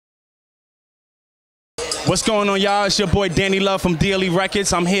What's going on, y'all? It's your boy Danny Love from Dle'S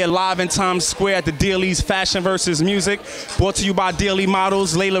Records. I'm here live in Times Square at the Dle'S Fashion vs. Music, brought to you by Dle'S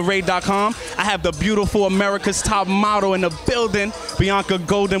Models, LaylaRay.com. I have the beautiful America's Top model in the building, Bianca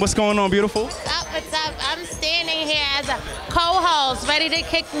Golden. What's going on, beautiful? What's up? I'm standing here as a co-host, ready to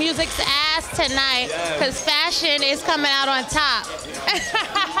kick music's ass tonight, because fashion is coming out on top.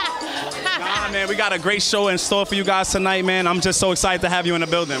 Nah, man, we got a great show in store for you guys tonight, man. I'm just so excited to have you in the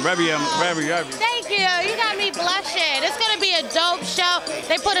building. Very. Thank you. You got me blushing. It's going to be a dope show.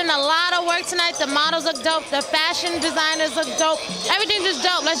 They put in a lot of work tonight. The models look dope. The fashion designers look dope. Everything's just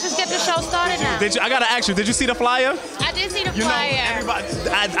dope. Let's just get the show started now. I got to ask you, did you see the flyer? I did see the flyer. Everybody,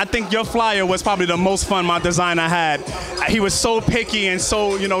 I think your flyer was probably the most fun my designer had. He was so picky and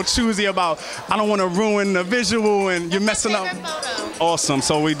so, choosy about, I don't want to ruin the visual and you're messing up. Photo. Awesome.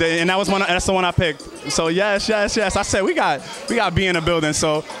 So we did, and that's the one I picked. So yes. I said we got B in the building.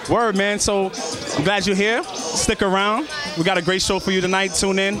 So word, man. So I'm glad you're here. Stick around. We got a great show for you tonight.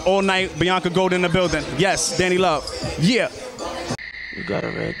 Tune in all night. Bianca Golden in the building. Yes, Danny Love. Yeah. You got a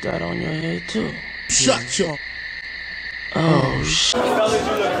red dot on your head too. Shut your. Oh shit. Fellas,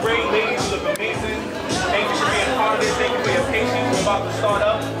 you look great. Ladies, you look amazing. Thank you for being part of this. Thank you for your patience. We're about to start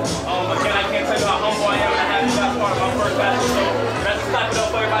up. Again, I can't tell you how humble I am to have you as part of my first fashion show. Let's clap it up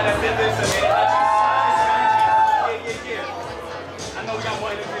for everybody that did this. Yeah. I know we got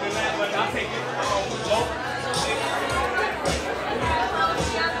more energy than that, but I'll take it.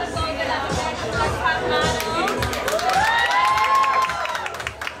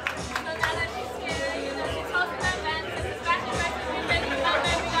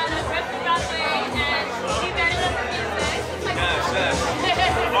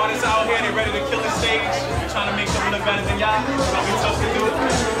 Artists out here, they're ready to kill the stage. We're trying to make them look better than y'all. It's gonna be tough to do,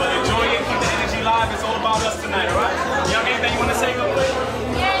 but enjoy it. Keep the energy live. It's all about us tonight, all right? You have anything you want to say real quick?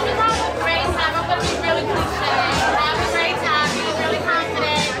 Yeah, just have a great time. I'm gonna be really cliche. Have a great time. Be really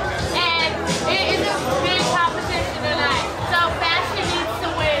confident, and it is a big competition tonight. So fashion needs to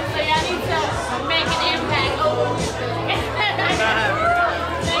win. So y'all need to make an impact over music.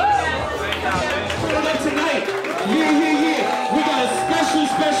 Tonight, yeah. We got a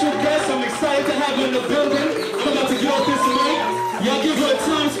special guest. I'm excited to have her in the building. I'm about to get off this mic. Y'all give her a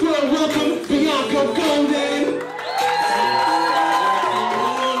Times Square welcome, Bianca Golden.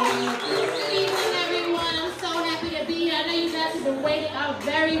 Good evening, everyone. I'm so happy to be here. I know you guys have been waiting a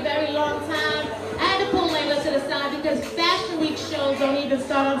very, very long time. I had to pull Layla to the side because Fashion Week shows don't even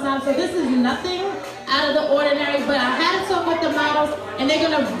start on time, so this is nothing out of the ordinary, but I had to talk with the models, and they're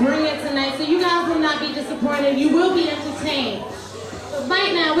gonna bring it tonight, so you guys will not be disappointed. You will be entertained. But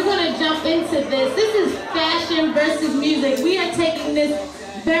right now, we're gonna jump into this. This is fashion versus music. We are taking this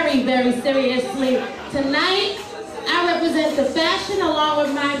very, very seriously. Tonight, I represent the fashion along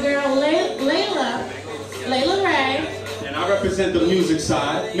with my girl, Layla Ray. And I represent the music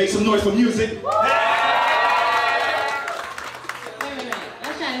side. Make some noise for music. Wait.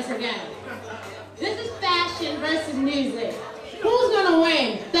 Let's try this again. This is fashion versus music. Who's gonna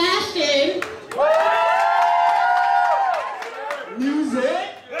win? Fashion. Music.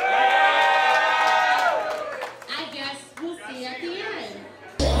 I guess we'll see at the end.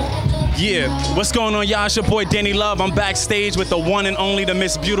 Yeah, what's going on, y'all? It's your boy Danny Love. I'm backstage with the one and only, the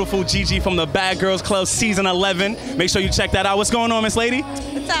Miss Beautiful Gigi from the Bad Girls Club Season 11. Make sure you check that out. What's going on, Miss Lady?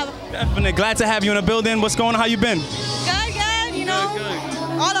 What's up? Definitely glad to have you in the building. What's going on? How you been? Good,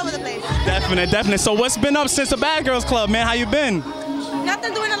 all over the place. Definitely. So what's been up since the Bad Girls Club, man? How you been?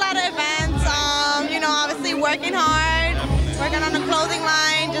 Nothing, doing a lot of events, obviously working hard, working on the clothing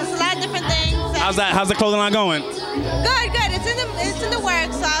line, just a lot of different things. How's the clothing line going? Good. It's in the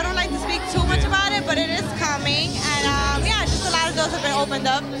works, so I don't like to speak too much about it, but it is coming, and just a lot of doors have been opened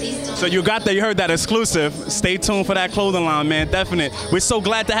up. So you heard that exclusive. Stay tuned for that clothing line, man. Definitely. We're so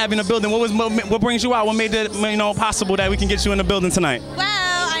glad to have you in the building. What brings you out? What made it possible that we can get you in the building tonight?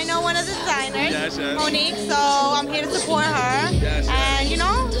 Well, I know one of the designers, Yes. Monique, so I'm here to support her. Yes. And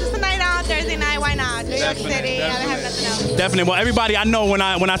just a night out, Thursday night, why not? New York City, I don't have nothing else. Definitely. Well, everybody, I know when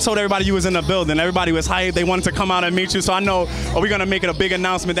I told everybody you was in the building, everybody was hyped. They wanted to come out and meet you. So I know we're gonna make it a big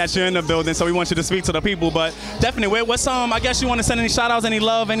announcement that you're in the building. So we want you to speak to the people. But definitely, what's I guess you want to send any shout outs, any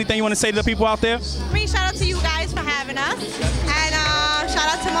love, anything you want to say to the people out there? Shout out to you guys for having us, and shout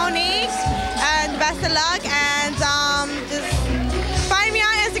out to Monique, and best of luck, and just find me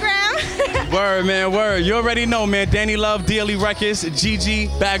on Instagram. Word, man, word. You already know, man. Danny Love, Dle'S Records, Gigi,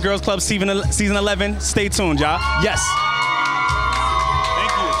 Bad Girls Club Season 11. Stay tuned, y'all. Yes.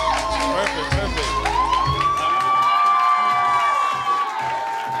 Thank you. Perfect.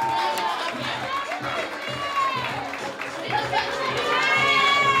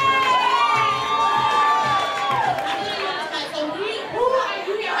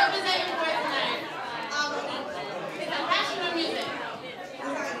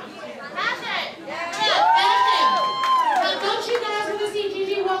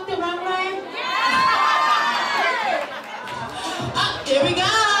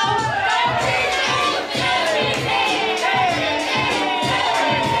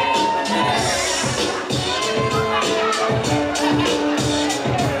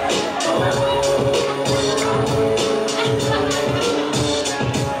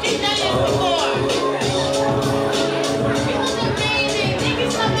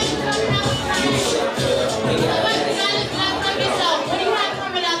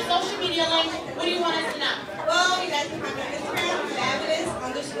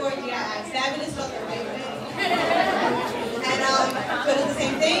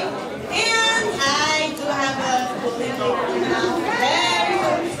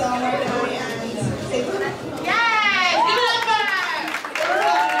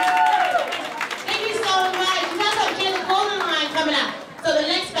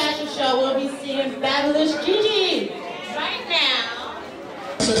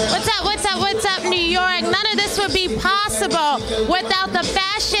 What's up, New York? None of this would be possible without the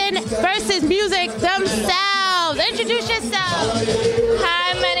fashion versus music themselves. Introduce yourself.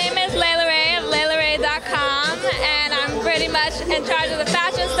 Hi, my name is Layla Ray of LaylaRay.com, and I'm pretty much in charge of the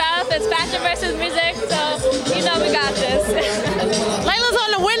fashion stuff. It's fashion versus music, so you know we got this. Layla's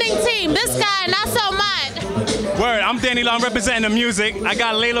on the winning team. This guy, not so much. Word, I'm Danny Law, I'm representing the music. I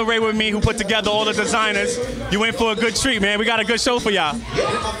got Layla Ray with me who put together all the designers. You in for a good treat, man. We got a good show for y'all.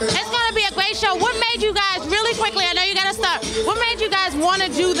 It's gonna be a great show. What made you guys, really quickly, I know you gotta start, what made you guys want to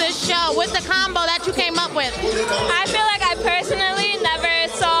do this show? What's the combo that you came up with? I feel like I personally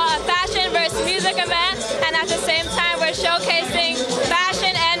never saw a fashion versus music event, and at the same time we're showcasing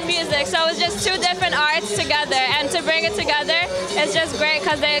fashion and music. So it's just two different arts together, and to bring it together is just great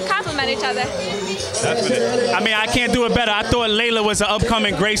because they complement each other. I mean, I can't do it better. I thought Layla was an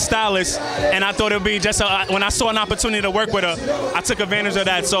upcoming great stylist, and I thought it would be just when I saw an opportunity to work with her, I took advantage of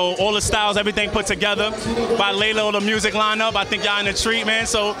that. So all the styles, everything put together by Layla, all the music lineup, I think y'all in a treat, man.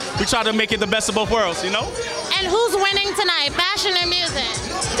 So we try to make it the best of both worlds, you know? And who's winning tonight, fashion or music?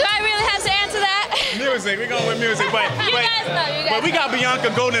 Do I really have to answer that? Music, we're going with music, but you guys know. But we got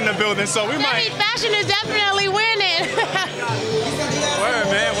Bianca Gold in the building, so we might. Fashion is definitely winning. Word,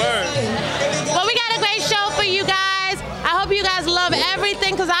 man, word. Well, we got a great show for you guys. I hope you guys love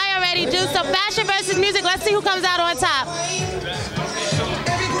everything, because I already do. So fashion versus music, let's see who comes out on top.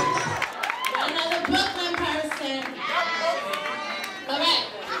 Another Brooklyn person. All right.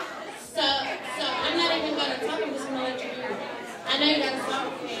 So I'm not even going to talk, I'm just going to let you do it. I know you got to talk.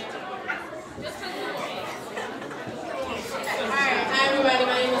 Hi everybody,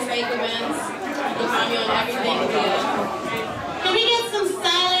 my name is Bianca. You can find me on everything. Can we get some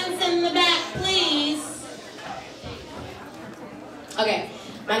silence in the back, please? Okay,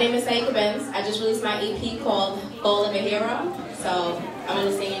 my name is Bianca. I just released my EP called Fall of a Hero. So I'm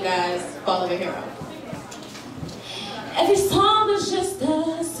gonna sing you guys Fall of a Hero. Every song is just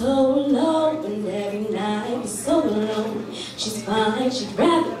us solo, and every night is so alone. She's fine, she'd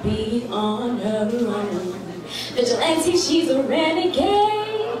rather be on her own. Vigilante, she's a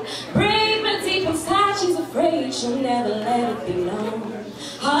renegade. Brave but deep inside, she's afraid she'll never let it be known.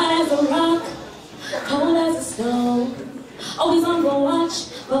 Hard as a rock, cold as a stone. Always on the watch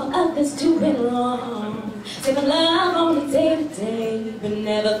for others doing wrong. Take a love on a day-to-day, but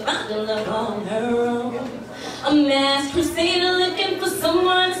never find a love on her own. A masked crusader looking for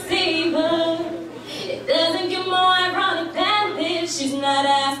someone to save her. It doesn't get more ironic than this. She's not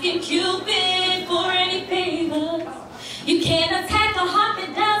asking Cupid for any favors. You can't attack a heart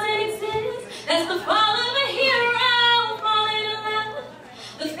that doesn't exist. That's the fall of a hero, falling in love.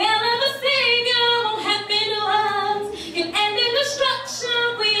 The fall of a savior won't happen to us. Can end in destruction,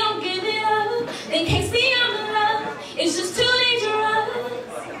 we don't give it up. They can't see on the love, it's just too dangerous.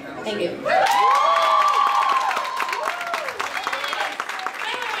 Thank you.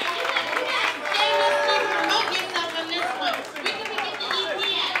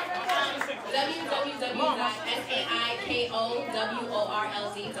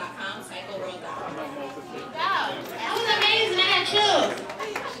 SAIKOWORLZ.com, psychoworld.com. Wow, that was amazing. I had chills.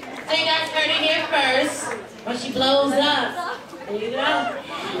 So you guys heard it here first. When she blows up. There you go.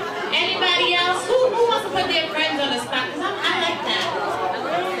 Anybody else? Who wants to put their friends on the spot? Because I like that.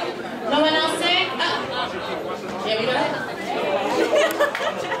 No one else sing? Oh. There we go.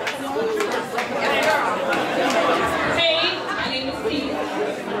 Hey, my name is Steve.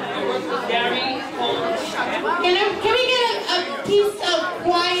 I work with Gary. Can we get a piece of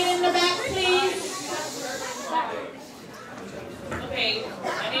quiet in the back, please? Okay,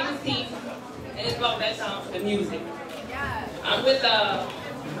 my name is Steve, and it's about that time for the music. I'm with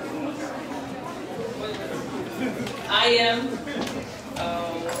I am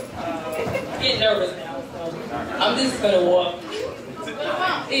getting nervous now, so I'm just gonna walk.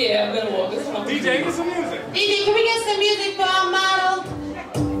 Yeah, I'm gonna walk. DJ, get some music. DJ, can we get some music for our model?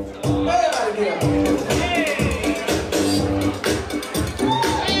 Everybody get up.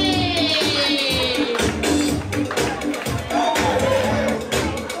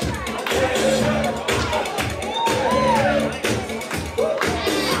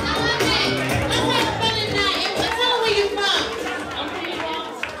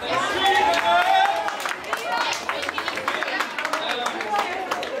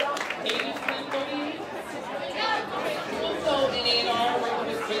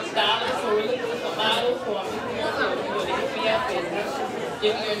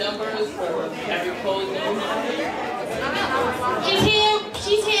 Give me your numbers for have your clothes in.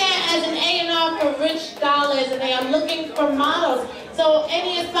 She's here as an A&R for Rich Dollars, and they are looking for models. So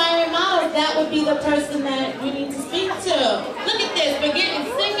any aspiring models, that would be the person that we need to speak to. Look at this, we're getting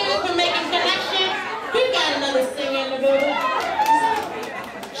 6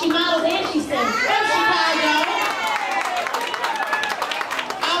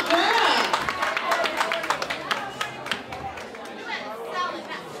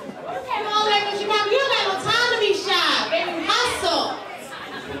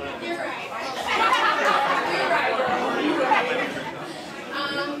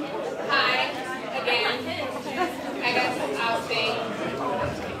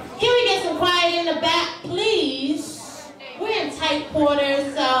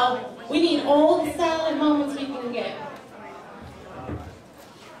 supporters, so we need all the silent moments we can get.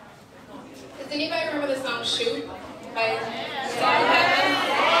 Does anybody remember the song Shoot? By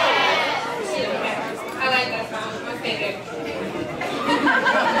I like that song. My favorite.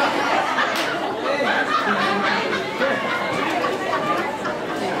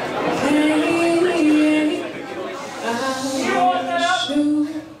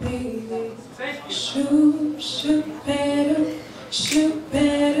 Shoot, shoot better, shoot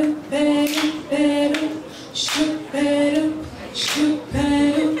better, better, better, shoot better, shoot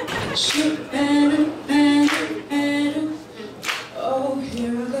better, shoot better, better, better. Oh,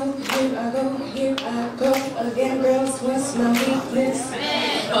 here I go, here I go, here I go again, girls, what's my weakness?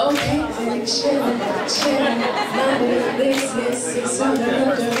 Okay, then chillin', none of business. It's on the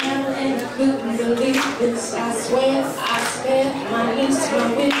look around and I couldn't believe this. I swear, my niece, my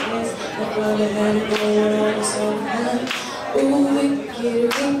witness. The brother had it going on so high. Ooh,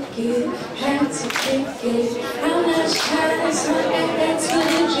 wicked, had to kick it. I'm not shy, so I got that too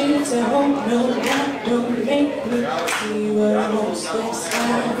legit to hope no, that don't make me see what I won't step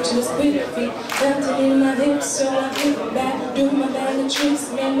slide. Just with feet planted in my hips, so I get back, do my bag of tricks,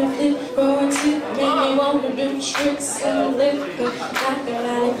 make me flip for a tip, make me wanna do tricks and liquor like a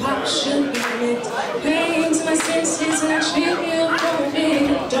lollipop should be lit. Pain to my senses and I feel for a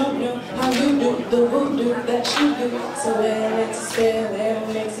minute. Don't know how you do the voodoo that you do, so well it's a spell that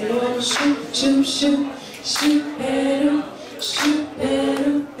makes you wanna shoot, shoot, shoot, shoot better, shoot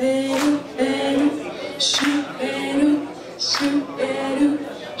better, better, better, shoot better, shoot better,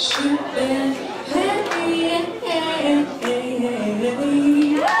 shoot better, hey, hey, hey, hey, hey.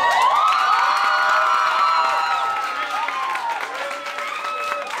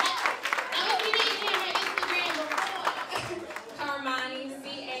 Carmani,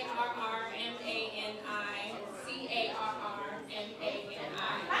 C-A-R-R-M-A-N-I, C-A-R-R-M-A-N-I.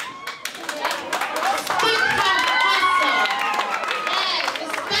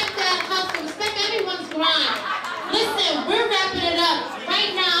 Respect that hustle, respect everyone's grind. Listen, we're wrapping it up.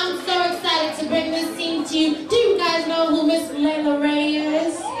 Right now, I'm so excited to bring this scene to you. Do you guys know who Miss Layla Ray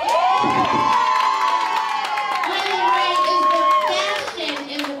is? Layla Ray is the fashion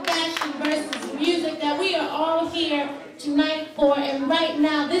in the fashion versus music that we are all here tonight for. And right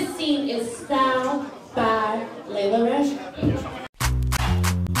now, this scene is styled by Layla Ray.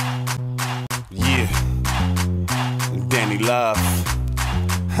 Yeah, Danny Love.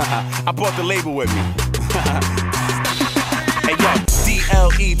 I brought the label with me. Hey yo,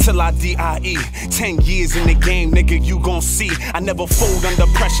 D-L-E till I D-I-E. 10 years in the game, nigga, you gon' see. I never fold under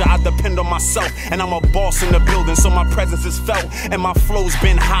pressure, I depend on myself. And I'm a boss in the building, so my presence is felt. And my flow's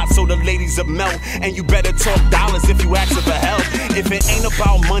been hot, so the ladies will melt. And you better talk dollars if you ask for help. If it ain't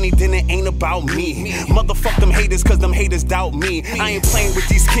about money, then it ain't about me. Motherfuck them haters, cause them haters doubt me. I ain't playing with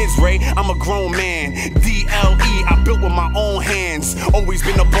these kids, Ray, I'm a grown man. D-L-E, I built with my own hands. Always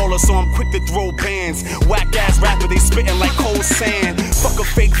been a baller, so I'm quick to throw bands. Whack ass rapper, they spittin' like cold sand. Fuck a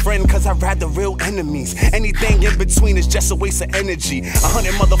fake friend, cause I'd rather real enemies. Anything in between is just a waste of energy.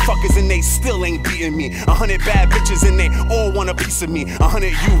 100 motherfuckers and they still ain't beating me. 100 bad bitches and they all want a piece of me. 100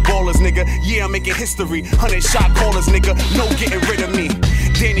 you ballers, nigga, yeah, I'm making history. 100 shot callers, nigga, no getting rid of me.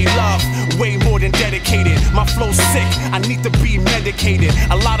 Danny Love, way more than dedicated. My flow's sick, I need to be medicated.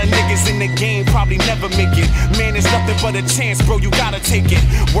 A lot of niggas in the game probably never make it. Man, it's nothing but a chance, bro, you gotta take it.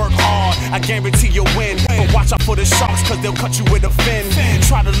 Work hard, I guarantee you'll win. But watch out for the sharks, cause they'll cut you with a fin.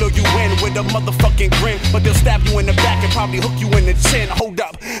 Try to lure you in with a motherfucking grin, but they'll stab you in the back and probably hook you in the chin. Hold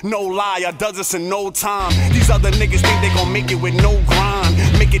up, no lie, I does this in no time. These other niggas think they gon' make it with no grind.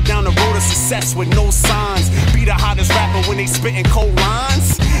 Make it down the road of success with no signs. Be the hottest rapper when they spittin' cold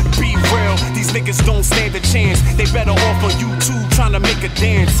lines. Be real, these niggas don't stand a chance. They better off on YouTube trying to make a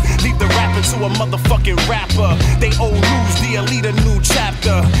dance. Leave the rapper to a motherfucking rapper. They old news, they'll lead a new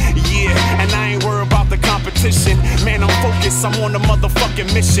chapter. Yeah, and I ain't worried about the competition. Man, I'm focused, I'm on a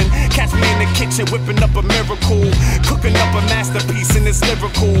motherfucking mission. Catch me in the kitchen whipping up a miracle, cooking up a masterpiece and it's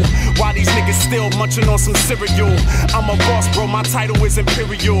lyrical. While these niggas still munching on some cereal. I'm a boss, bro, my title is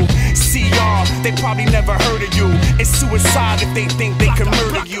Imperial. CR, they probably never heard of you. It's suicide if they think they can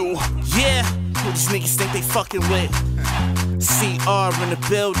murder you. Yeah, who these niggas think they fucking with? CR in the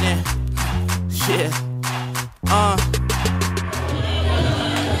building. Yeah.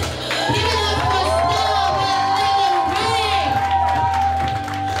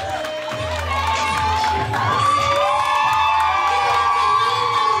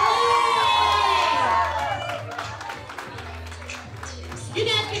 You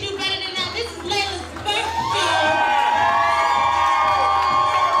guys can do better than that. This is Layla's first show.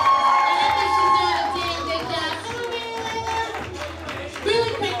 And I think she's doing a damn good job. Come on, Layla.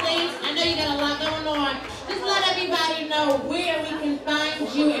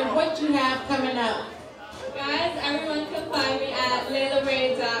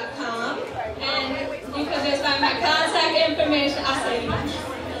 LeilaRae.com, and you can just find my contact information. I'll say it.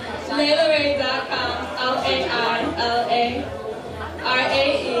 LeilaRae.com,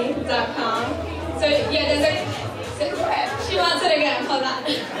 LeilaRae.com. So yeah, there's a. She wants it again. Hold on.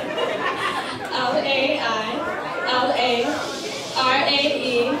 LeilaRae.com.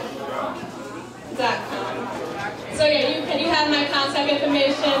 So yeah, you have my contact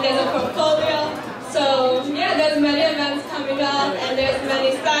information. There's a portfolio. So yeah, there's many events coming up, and there's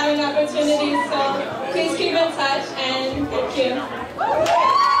many styling opportunities. So please keep in touch, and thank you.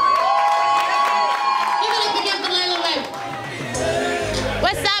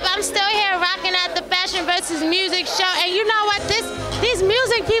 What's up? I'm still here rocking at the Fashion versus Music show, and you know what? These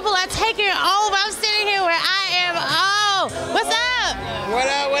music people are taking over. I'm sitting here where I am. Oh, what's up? What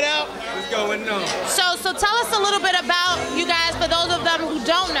up? What up? What's going on? So tell us a little bit about you guys for those of them who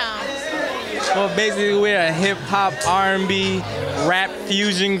don't know. Well, basically we're a hip hop, R&B, rap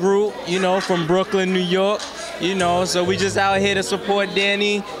fusion group, you know, from Brooklyn, New York. You know, so we just out here to support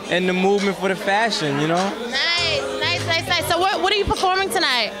Danny and the movement for the fashion, you know? Nice. So what are you performing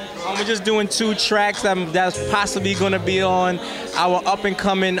tonight? We're just doing 2 tracks that's possibly going to be on our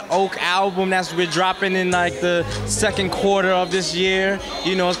up-and-coming Oak album we're dropping in like the 2nd quarter of this year.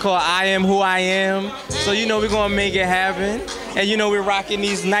 You know, it's called I Am Who I Am. So, you know, we're going to make it happen. And, you know, we're rocking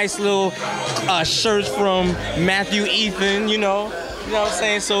these nice little shirts from Matthew Ethan, you know what I'm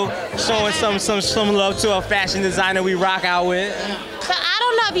saying? So showing some love to a fashion designer we rock out with. So I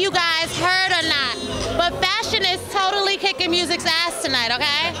don't know if you guys heard or not, but fashion is totally kicking music's ass tonight,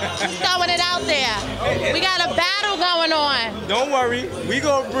 okay? Just throwing it out there. We got a battle going on. Don't worry, we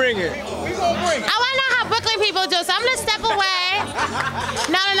gonna bring it. I want to know how Brooklyn people do, so I'm gonna step away.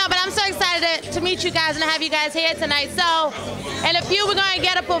 No, but I'm so excited to meet you guys and have you guys here tonight. So, in a few, we're gonna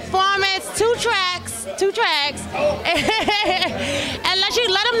get a performance, 2 tracks. And let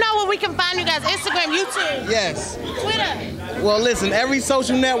them know where we can find you guys. Instagram, YouTube. Yes. Twitter. Well, listen, every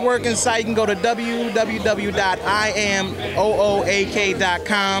social networking site, you can go to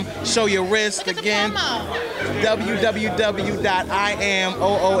www.imooak.com. Show your wrist again.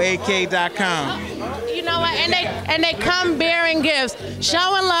 www.imooak.com. You know what? And they come bearing gifts,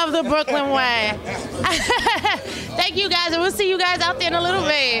 showing love the Brooklyn way. Thank you guys, and we'll see you guys out there in a little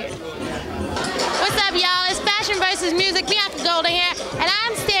bit. What's up, y'all? It's Fashion versus Music. Bianca Golden here, and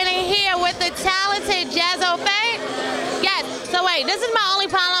I'm standing here with the talented Jazzo Faye. Yes. So wait, this is my only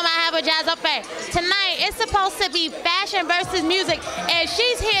problem I have with Jazzo Faye. Tonight, it's supposed to be Fashion versus Music, and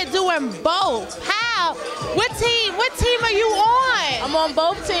she's here doing both. How? What team are you on? I'm on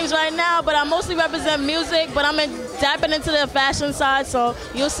both teams right now, but I mostly represent music, but I'm dabbing into the fashion side, so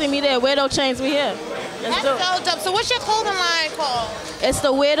you'll see me there. Weirdo Chains, we here. That's so dope. So what's your clothing line called? It's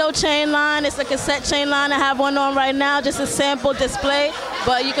the Weirdo Chain line. It's a cassette chain line. I have one on right now, just a sample display.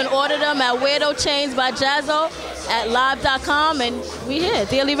 But you can order them at Weirdo Chains by Jazzo at live.com, and we here,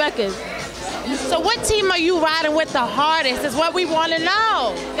 Daily Records. So what team are you riding with the hardest is what we want to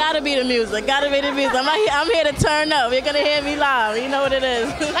know. Gotta be the music. I'm here to turn up. You're gonna hear me live. You know what it is.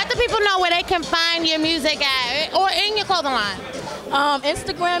 Let the people know where they can find your music at or in your clothing line.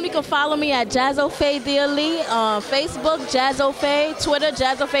 Instagram, you can follow me at Jazzo Faye Dle'S. Facebook, Jazzo Faye. Twitter,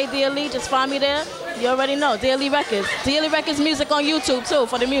 Jazzo Faye Dle'S. Just find me there. You already know, Daily Records. Daily Records music on YouTube too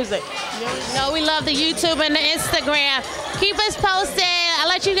for the music. No, we love the YouTube and the Instagram. Keep us posted. I'll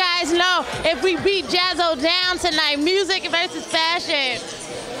let you guys know if we beat Jazzo down tonight. Music versus fashion.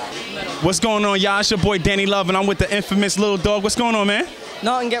 What's going on, y'all? It's your boy Danny Love, and I'm with the infamous Little Dog. What's going on, man?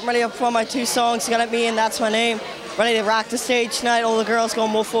 Nothing, getting ready to perform my 2 songs. Got Me and That's My Name. Ready to rock the stage tonight. All the girls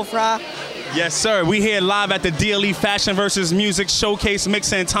going move full fry. Yes, sir. We here live at the Dle'S Fashion versus Music Showcase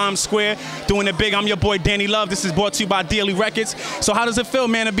mixer in Times Square. Doing it big. I'm your boy Danny Love. This is brought to you by Dle'S Records. So how does it feel,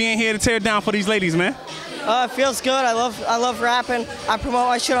 man, to be in here to tear it down for these ladies, man? It feels good. I love rapping. I promote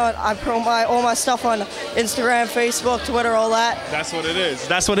my shit all my stuff on Instagram, Facebook, Twitter, all that. That's what it is.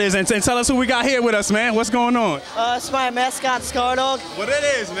 That's what it is. And tell us who we got here with us, man. What's going on? It's my mascot, Scar Dog. What it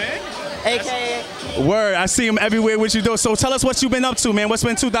is, man? AKA. Word. I see him everywhere with you, though. So tell us what you've been up to, man. What's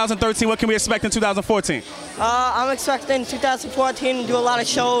been 2013? What can we expect in 2014? I'm expecting 2014 to do a lot of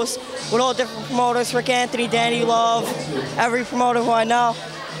shows with all different promoters. Rick Anthony, Danny Love, every promoter who I know.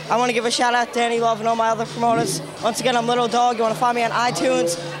 I want to give a shout out to Danny Love and all my other promoters. Once again, I'm Little Dog. You want to find me on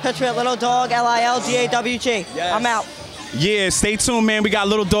iTunes. Search me at Little Dog, LILDAWG. Yes. I'm out. Yeah, stay tuned, man. We got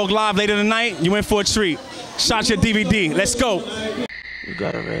Little Dog live later tonight. You in for a treat. Shot your DVD. Let's go. You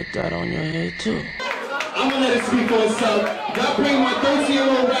got a red dot on your head, too. I'm going to let it speak for itself. Y'all bring my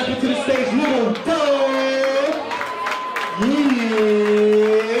 13-year-old rapper to the stage, Little Dog.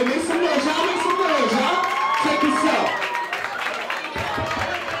 Yeah, make some noise, y'all. Make some noise, y'all. Check this out.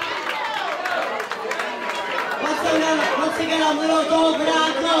 Singing a little dog, but I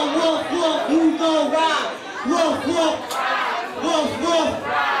go woof, woof, you go ride. Woof, woof, woof, woof.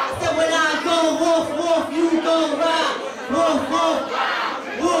 Said when I go woof, woof, you go ride. Woof,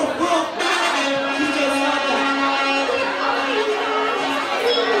 woof, woof, woof.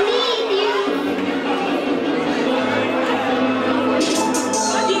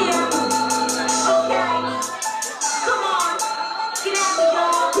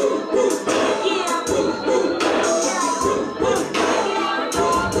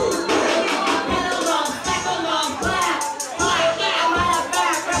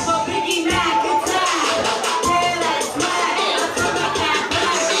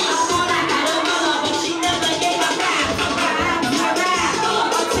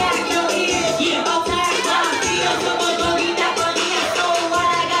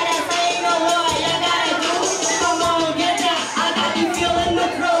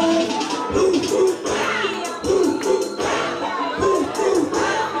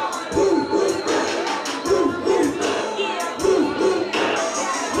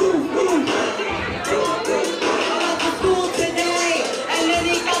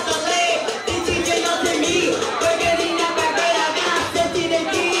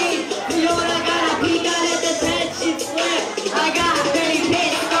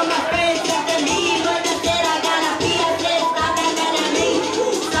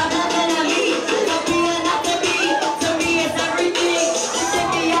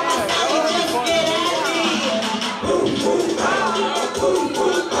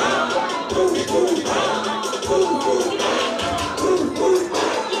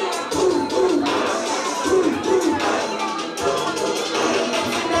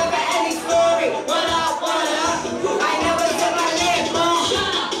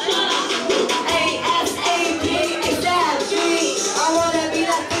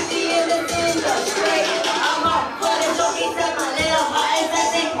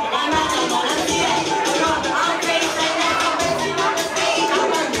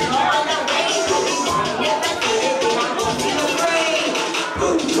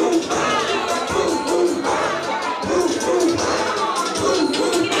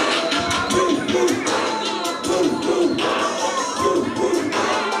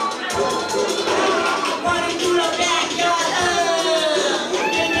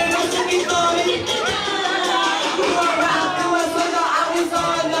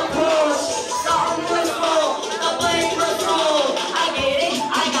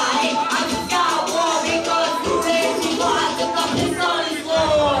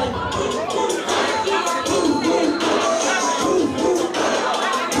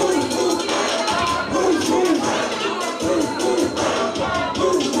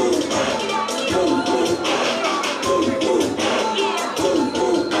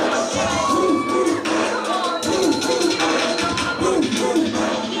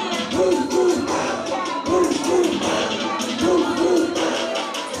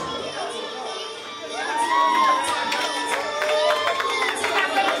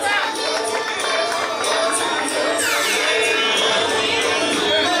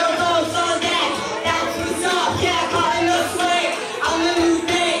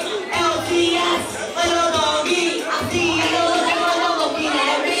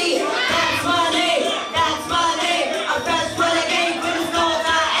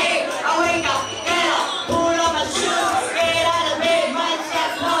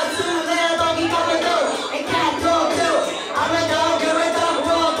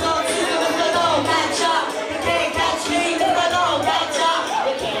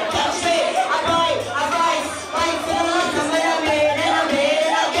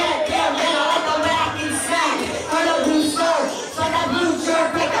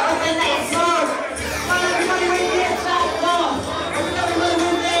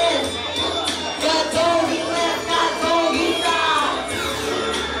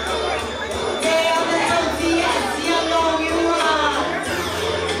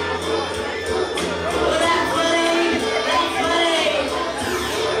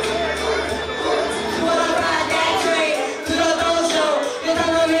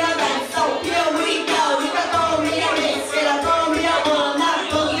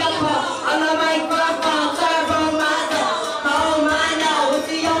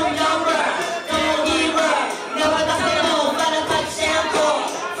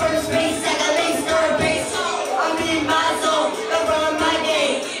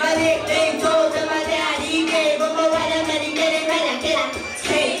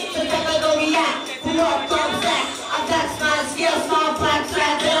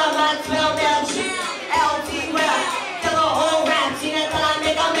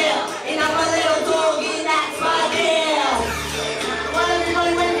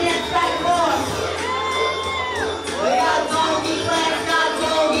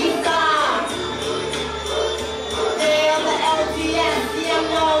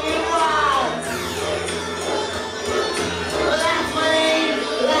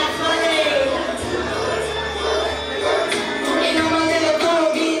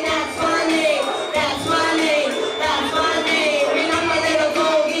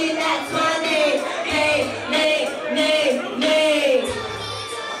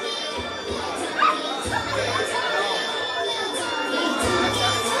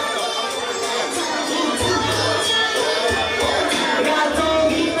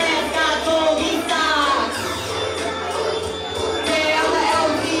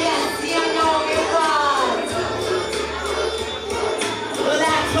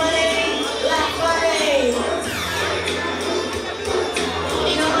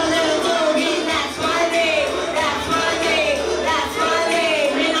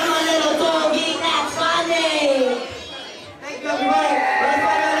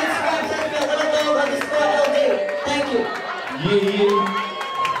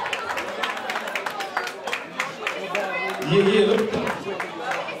 Yeah, look.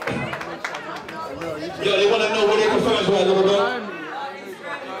 Yo, they want to know where they can find you at, little dog.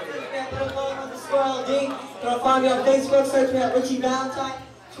 Find me on Facebook, search me at Richie Valentine,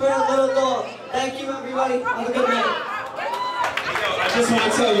 Twitter, Little Dog. Thank you, everybody. Have a good night. Yo, I just want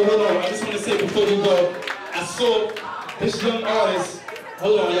to tell you, hold on. I just want to say before you go, I saw this young artist.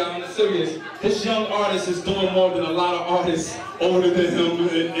 Hold on, y'all, I'm serious. This young artist is doing more than a lot of artists older than him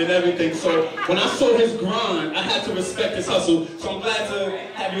and everything. So when I saw his grind, I had to respect his hustle. So I'm glad to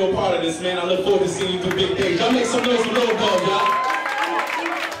have you a part of this, man. I look forward to seeing you do big things. Y'all make some noise for Little Dog, y'all.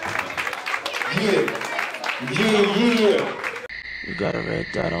 Yeah. You got a red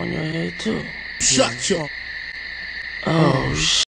dot on your head too. Shut your... Oh, shit.